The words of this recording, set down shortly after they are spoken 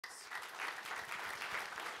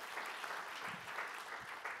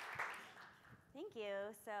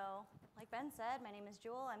Hello, so like Ben said, my name is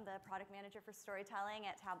Jewel. I'm the product manager for storytelling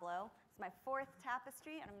at Tableau. It's my 4th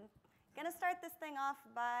Tapestry, and I'm gonna start this thing off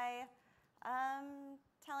by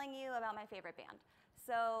telling you about my favorite band.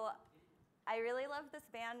 So I really love this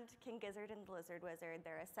band, King Gizzard and the Lizard Wizard.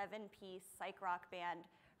 They're a 7-piece psych rock band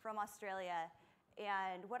from Australia.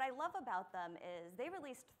 And what I love about them is they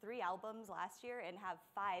released 3 albums last year and have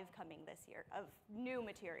 5 coming this year of new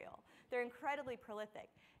material. They're incredibly prolific.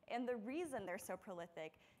 And the reason they're so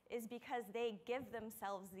prolific is because they give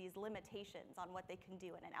themselves these limitations on what they can do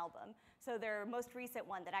in an album. So their most recent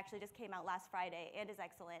one that actually just came out last Friday and is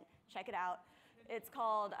excellent, check it out. It's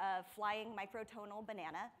called Flying Microtonal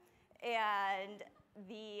Banana. And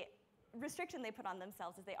the restriction they put on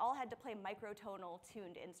themselves is they all had to play microtonal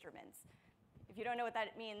tuned instruments. If you don't know what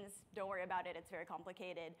that means, don't worry about it. It's very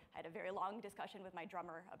complicated. I had a very long discussion with my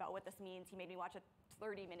drummer about what this means. He made me watch a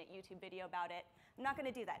 30-minute YouTube video about it. I'm not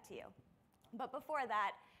going to do that to you. But before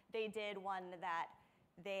that, they did one that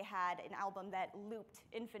they had an album that looped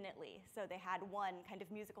infinitely. So they had one kind of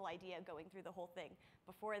musical idea going through the whole thing.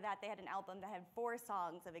 Before that, they had an album that had 4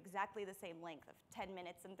 songs of exactly the same length, of 10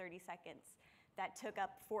 minutes and 30 seconds, that took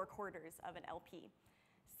up 4/4 of an LP.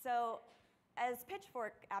 So as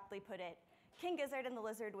Pitchfork aptly put it, King Gizzard and the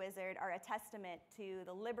Lizard Wizard are a testament to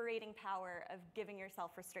the liberating power of giving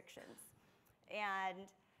yourself restrictions. And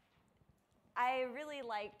I really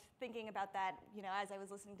liked thinking about that, as I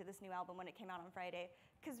was listening to this new album when it came out on Friday,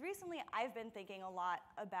 because recently I've been thinking a lot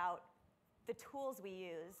about the tools we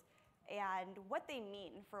use and what they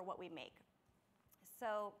mean for what we make.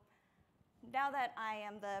 So now that I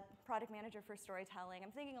am the product manager for storytelling,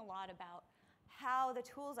 I'm thinking a lot about how the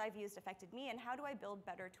tools I've used affected me and how do I build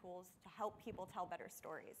better tools to help people tell better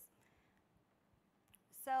stories.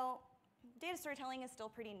 So data storytelling is still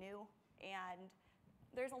pretty new, and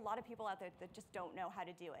there's a lot of people out there that just don't know how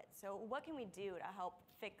to do it. So what can we do to help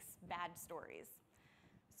fix bad stories?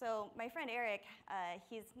 So my friend Eric,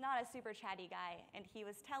 he's not a super chatty guy, and he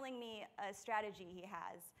was telling me a strategy he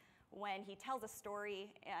has when he tells a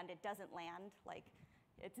story and it doesn't land, like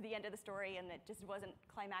it's the end of the story and it just wasn't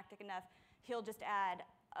climactic enough. He'll just add,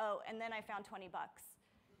 oh, and then I found 20 bucks.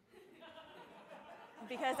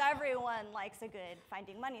 Because everyone likes a good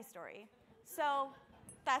finding money story. So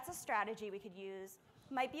that's a strategy we could use.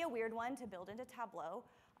 Might be a weird one to build into Tableau.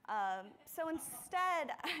 So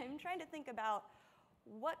instead, I'm trying to think about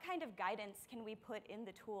what kind of guidance can we put in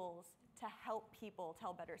the tools to help people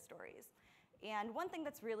tell better stories. And one thing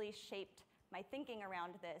that's really shaped my thinking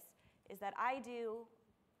around this is that I do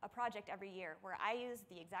a project every year where I use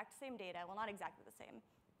the exact same data, well, not exactly the same,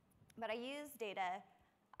 but I use data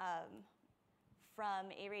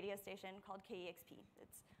from a radio station called KEXP.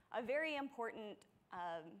 It's a very important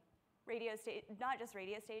radio station, not just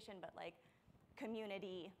radio station, but like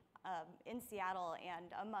community in Seattle and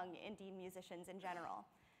among indie musicians in general.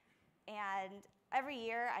 And every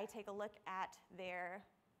year I take a look at their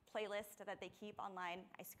playlist that they keep online.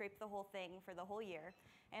 I scrape the whole thing for the whole year,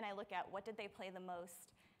 and I look at what did they play the most.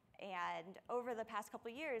 And over the past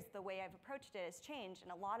couple of years, the way I've approached it has changed,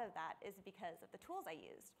 and a lot of that is because of the tools I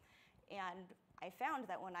used. And I found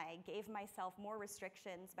that when I gave myself more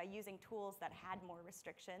restrictions by using tools that had more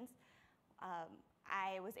restrictions,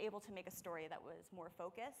 I was able to make a story that was more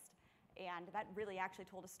focused, and that really actually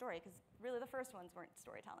told a story, because really the first ones weren't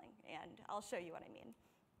storytelling, and I'll show you what I mean.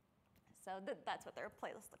 So that's what their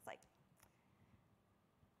playlist looks like.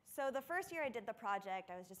 So the first year I did the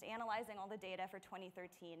project, I was just analyzing all the data for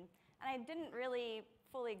 2013, and I didn't really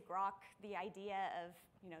fully grok the idea of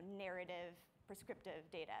narrative, prescriptive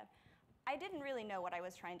data. I didn't really know what I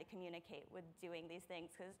was trying to communicate with doing these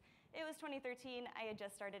things, because it was 2013, I had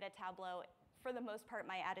just started at Tableau. For the most part,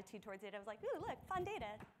 my attitude towards it, I was like, ooh, look, fun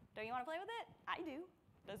data. Don't you want to play with it? I do.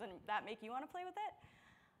 Doesn't that make you want to play with it?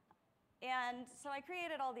 And so I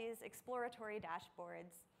created all these exploratory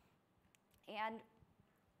dashboards, and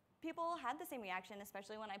people had the same reaction,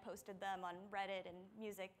 especially when I posted them on Reddit and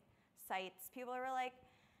music sites. People were like,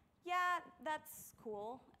 yeah, that's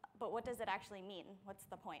cool, but what does it actually mean? What's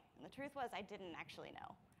the point? And the truth was, I didn't actually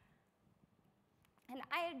know. And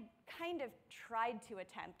I had kind of tried to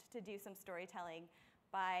attempt to do some storytelling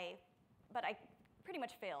but I pretty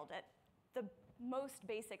much failed at the most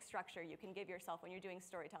basic structure you can give yourself when you're doing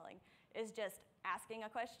storytelling is just asking a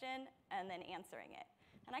question and then answering it.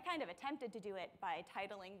 And I kind of attempted to do it by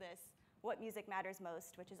titling this What Music Matters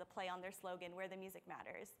Most, which is a play on their slogan, Where the Music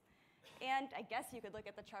Matters. And I guess you could look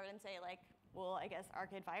at the chart and say, like, well, I guess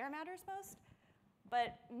Arcade Fire matters most.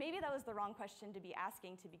 But maybe that was the wrong question to be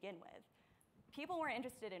asking to begin with. People weren't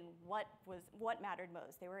interested in what mattered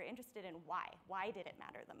most. They were interested in why. Why did it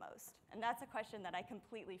matter the most? And that's a question that I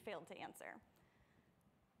completely failed to answer.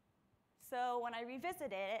 So when I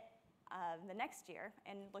revisited it the next year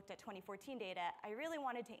and looked at 2014 data, I really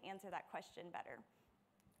wanted to answer that question better.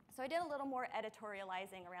 So I did a little more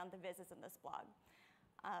editorializing around the vizzes in this blog.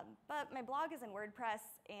 But my blog is in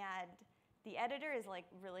WordPress, and the editor is like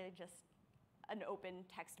really just an open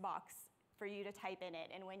text box for you to type in it.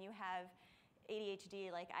 And when you have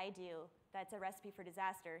ADHD like I do, that's a recipe for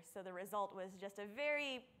disaster. So the result was just a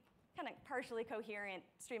very kind of partially coherent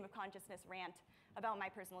stream of consciousness rant about my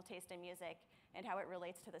personal taste in music and how it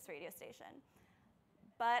relates to this radio station.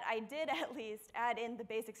 But I did at least add in the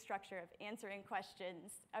basic structure of asking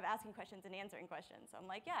questions and answering questions. So I'm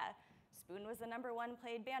like, yeah, Spoon was the #1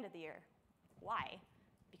 played band of the year. Why?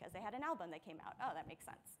 Because they had an album that came out. Oh, that makes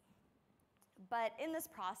sense. But in this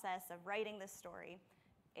process of writing this story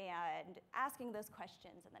and asking those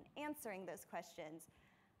questions and then answering those questions,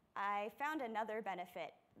 I found another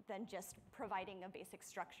benefit than just providing a basic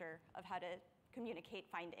structure of how to communicate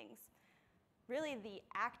findings. Really, the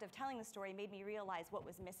act of telling the story made me realize what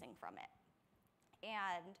was missing from it.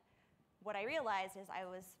 And what I realized is I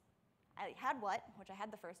had what, which I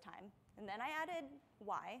had the first time, and then I added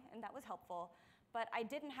why, and that was helpful, but I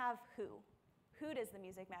didn't have who. Who does the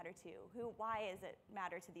music matter to? Why does it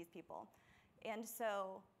matter to these people? And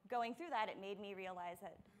so going through that, it made me realize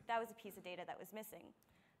that that was a piece of data that was missing.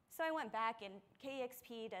 So I went back, and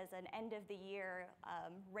KEXP does an end of the year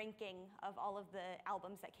ranking of all of the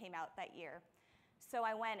albums that came out that year. So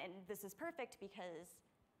I went, and this is perfect because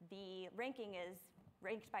the ranking is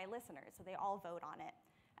ranked by listeners, so they all vote on it.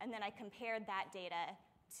 And then I compared that data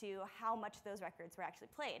to how much those records were actually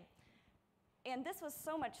played. And this was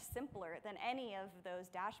so much simpler than any of those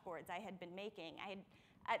dashboards I had been making.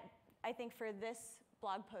 I think for this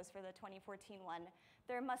blog post, for the 2014 one,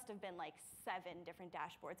 there must have been like 7 different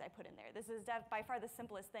dashboards I put in there. This is by far the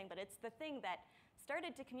simplest thing, but it's the thing that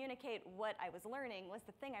started to communicate what I was learning, was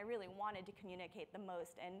the thing I really wanted to communicate the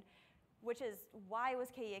most, and which is why was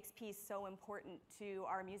KEXP so important to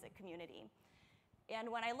our music community. And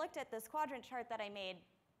when I looked at this quadrant chart that I made,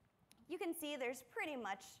 you can see there's pretty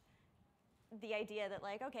much the idea that,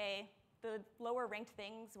 like, okay, the lower ranked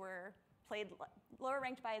things were played, lower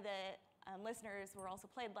ranked by the listeners were also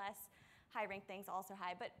played less, high ranked things also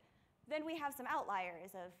high. But then we have some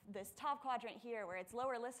outliers of this top quadrant here where it's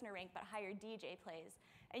lower listener rank but higher DJ plays.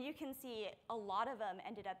 And you can see a lot of them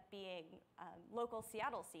ended up being local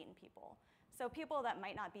Seattle scene people. So people that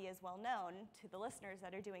might not be as well known to the listeners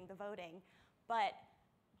that are doing the voting, but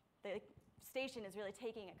the station is really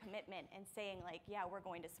taking a commitment and saying, like, yeah, we're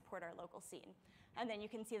going to support our local scene. And then you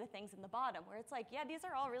can see the things in the bottom where it's like, yeah, these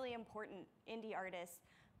are all really important indie artists,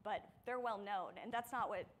 but they're well known. And that's not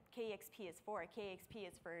what KEXP is for. KEXP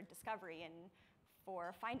is for discovery and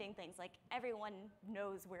for finding things. Like, everyone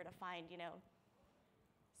knows where to find, you know,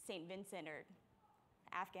 St. Vincent or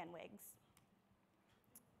Afghan Wigs.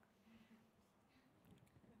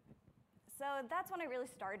 So that's when I really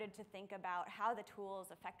started to think about how the tools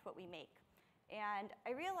affect what we make. And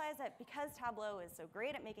I realized that because Tableau is so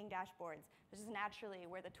great at making dashboards, this is naturally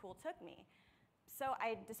where the tool took me. So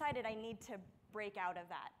I decided I need to break out of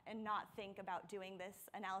that and not think about doing this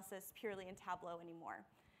analysis purely in Tableau anymore.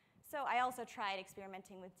 So I also tried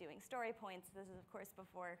experimenting with doing story points. This is, of course,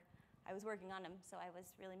 before I was working on them, so I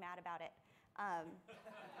was really mad about it.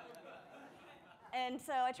 And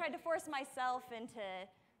so I tried to force myself into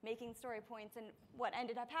making story points, and what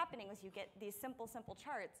ended up happening was you get these simple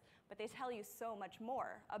charts, but they tell you so much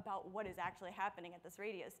more about what is actually happening at this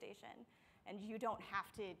radio station. And you don't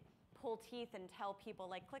have to pull teeth and tell people,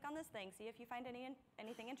 like, click on this thing, see if you find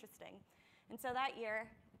anything interesting. And so that year,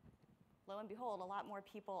 lo and behold, a lot more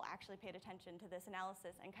people actually paid attention to this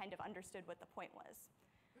analysis and kind of understood what the point was.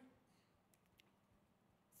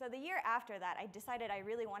 So the year after that, I decided I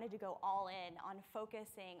really wanted to go all in on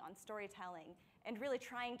focusing on storytelling and really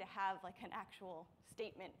trying to have, like, an actual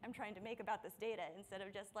statement I'm trying to make about this data instead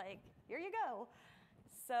of just like, here you go.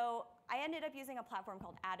 So I ended up using a platform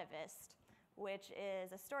called Atavist, which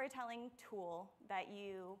is a storytelling tool that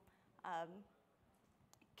you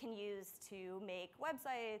can use to make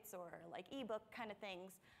websites or like ebook kind of things,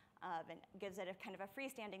 and gives it a kind of a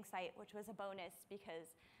freestanding site, which was a bonus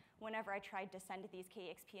because whenever I tried to send these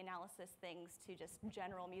KEXP analysis things to just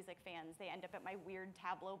general music fans, they end up at my weird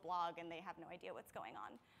Tableau blog and they have no idea what's going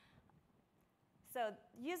on. So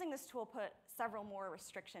using this tool put several more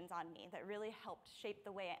restrictions on me that really helped shape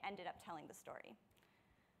the way I ended up telling the story.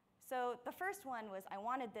 So the first one was I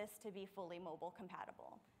wanted this to be fully mobile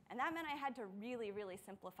compatible. And that meant I had to really, really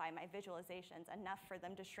simplify my visualizations enough for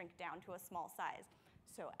them to shrink down to a small size.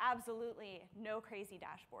 So absolutely no crazy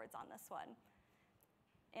dashboards on this one.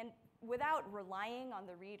 And without relying on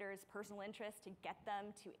the reader's personal interest to get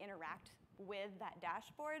them to interact with that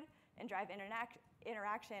dashboard and drive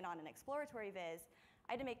interaction on an exploratory viz,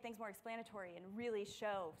 I had to make things more explanatory and really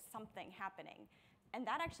show something happening. And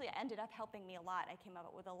that actually ended up helping me a lot. I came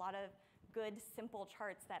up with a lot of good, simple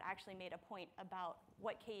charts that actually made a point about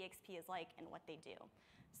what KEXP is like and what they do.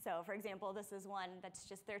 So for example, this is one that's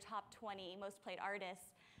just their top 20 most played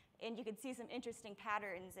artists. And you could see some interesting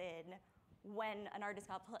patterns in when an artist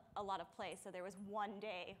got a lot of play. So there was one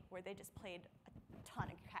day where they just played a ton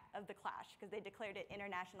of The Clash because they declared it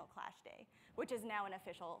International Clash Day, which is now an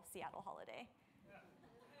official Seattle holiday.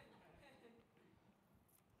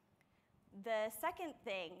 The second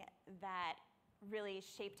thing that really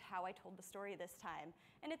shaped how I told the story this time,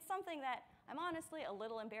 and it's something that I'm honestly a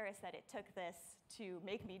little embarrassed that it took this to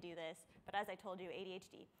make me do this, but as I told you,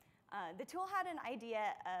 ADHD. The tool had an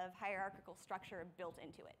idea of hierarchical structure built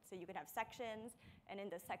into it. So you could have sections, and in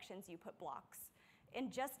those sections you put blocks.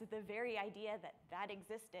 And just the very idea that that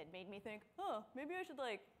existed made me think, oh, maybe I should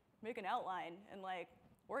make an outline and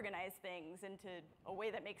organize things into a way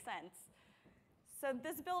that makes sense. So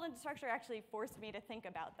this built-in structure actually forced me to think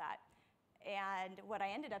about that. And what I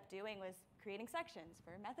ended up doing was creating sections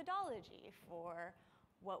for methodology, for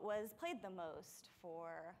what was played the most,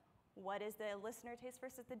 for what is the listener taste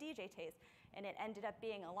versus the DJ taste. And it ended up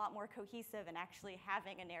being a lot more cohesive and actually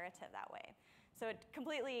having a narrative that way. So it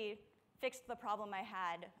completely fixed the problem I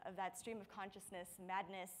had of that stream of consciousness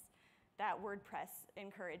madness that WordPress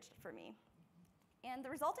encouraged for me. And the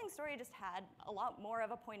resulting story just had a lot more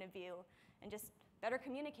of a point of view and just better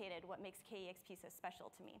communicated what makes KEXP so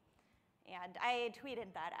special to me. And I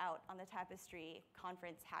tweeted that out on the Tapestry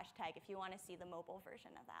conference hashtag if you want to see the mobile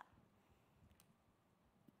version of that.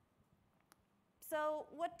 So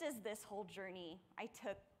what does this whole journey I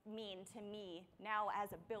took mean to me now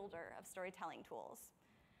as a builder of storytelling tools?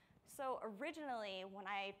 So originally, when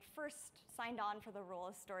I first signed on for the role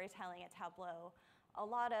of storytelling at Tableau, a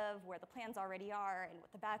lot of where the plans already are and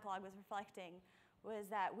what the backlog was reflecting was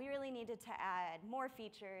that we really needed to add more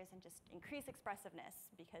features and just increase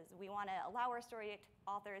expressiveness because we want to allow our story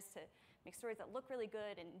authors to make stories that look really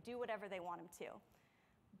good and do whatever they want them to.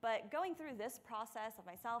 But going through this process of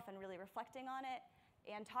myself and really reflecting on it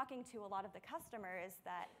and talking to a lot of the customers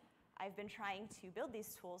that I've been trying to build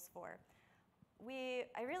these tools for,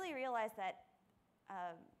 I really realized that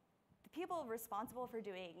the people responsible for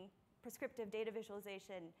doing prescriptive data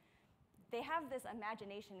visualization, they have this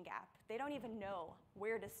imagination gap. They don't even know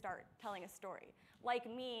where to start telling a story. Like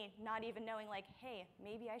me, not even knowing hey,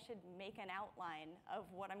 maybe I should make an outline of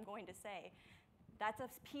what I'm going to say. That's a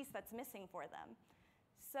piece that's missing for them.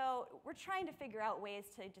 So we're trying to figure out ways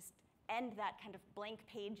to just end that kind of blank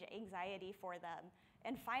page anxiety for them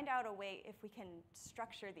and find out a way if we can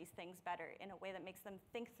structure these things better in a way that makes them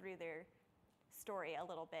think through their story a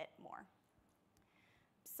little bit more.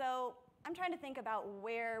 So I'm trying to think about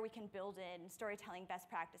where we can build in storytelling best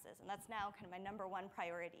practices, and that's now kind of my #1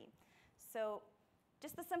 priority. So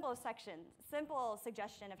just the simple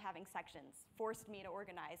suggestion of having sections forced me to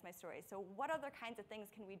organize my stories. So what other kinds of things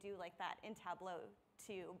can we do like that in Tableau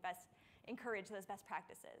to best encourage those best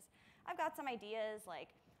practices? I've got some ideas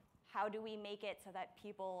like how do we make it so that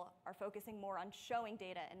people are focusing more on showing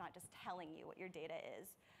data and not just telling you what your data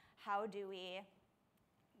is? How do we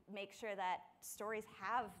make sure that stories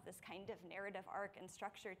have this kind of narrative arc and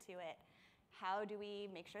structure to it? How do we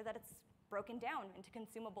make sure that it's broken down into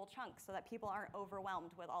consumable chunks so that people aren't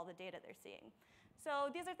overwhelmed with all the data they're seeing? So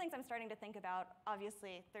these are things I'm starting to think about.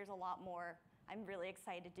 Obviously, there's a lot more. I'm really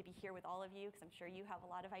excited to be here with all of you because I'm sure you have a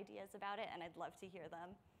lot of ideas about it and I'd love to hear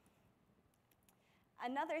them.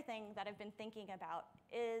 Another thing that I've been thinking about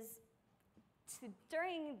is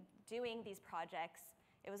during doing these projects,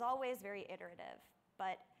 it was always very iterative,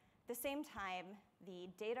 but at the same time, the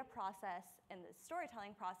data process and the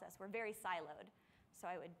storytelling process were very siloed. So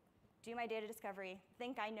I would do my data discovery,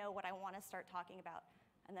 think I know what I want to start talking about,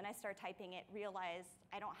 and then I start typing it, realize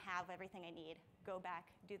I don't have everything I need, go back,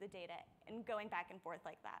 do the data, and going back and forth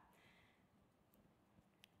like that.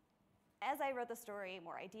 As I wrote the story,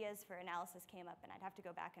 more ideas for analysis came up, and I'd have to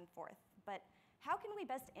go back and forth. But how can we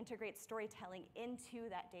best integrate storytelling into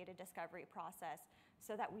that data discovery process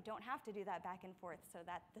so that we don't have to do that back and forth, so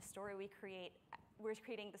that the story we create, we're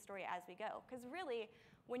creating the story as we go? Because really,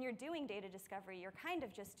 when you're doing data discovery, you're kind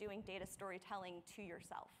of just doing data storytelling to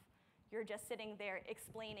yourself. You're just sitting there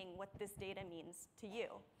explaining what this data means to you.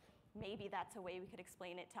 Maybe that's a way we could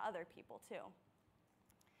explain it to other people too.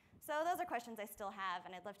 So those are questions I still have,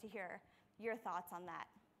 and I'd love to hear your thoughts on that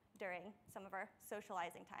during some of our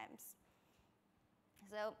socializing times.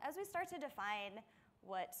 So as we start to define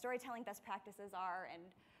what storytelling best practices are, and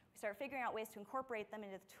we start figuring out ways to incorporate them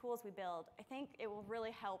into the tools we build, I think it will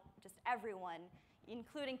really help just everyone,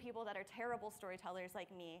 including people that are terrible storytellers like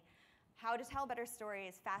me, how to tell better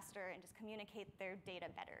stories faster and just communicate their data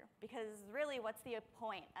better. Because really, what's the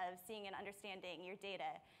point of seeing and understanding your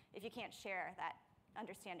data if you can't share that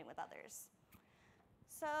understanding with others?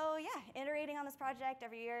 So yeah, iterating on this project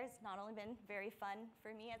every year has not only been very fun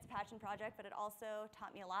for me as a passion project, but it also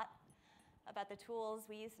taught me a lot about the tools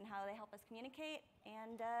we use and how they help us communicate.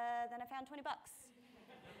 And then I found 20 bucks.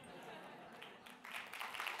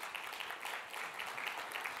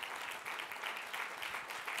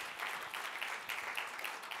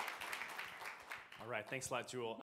 All right, thanks a lot, Jewel.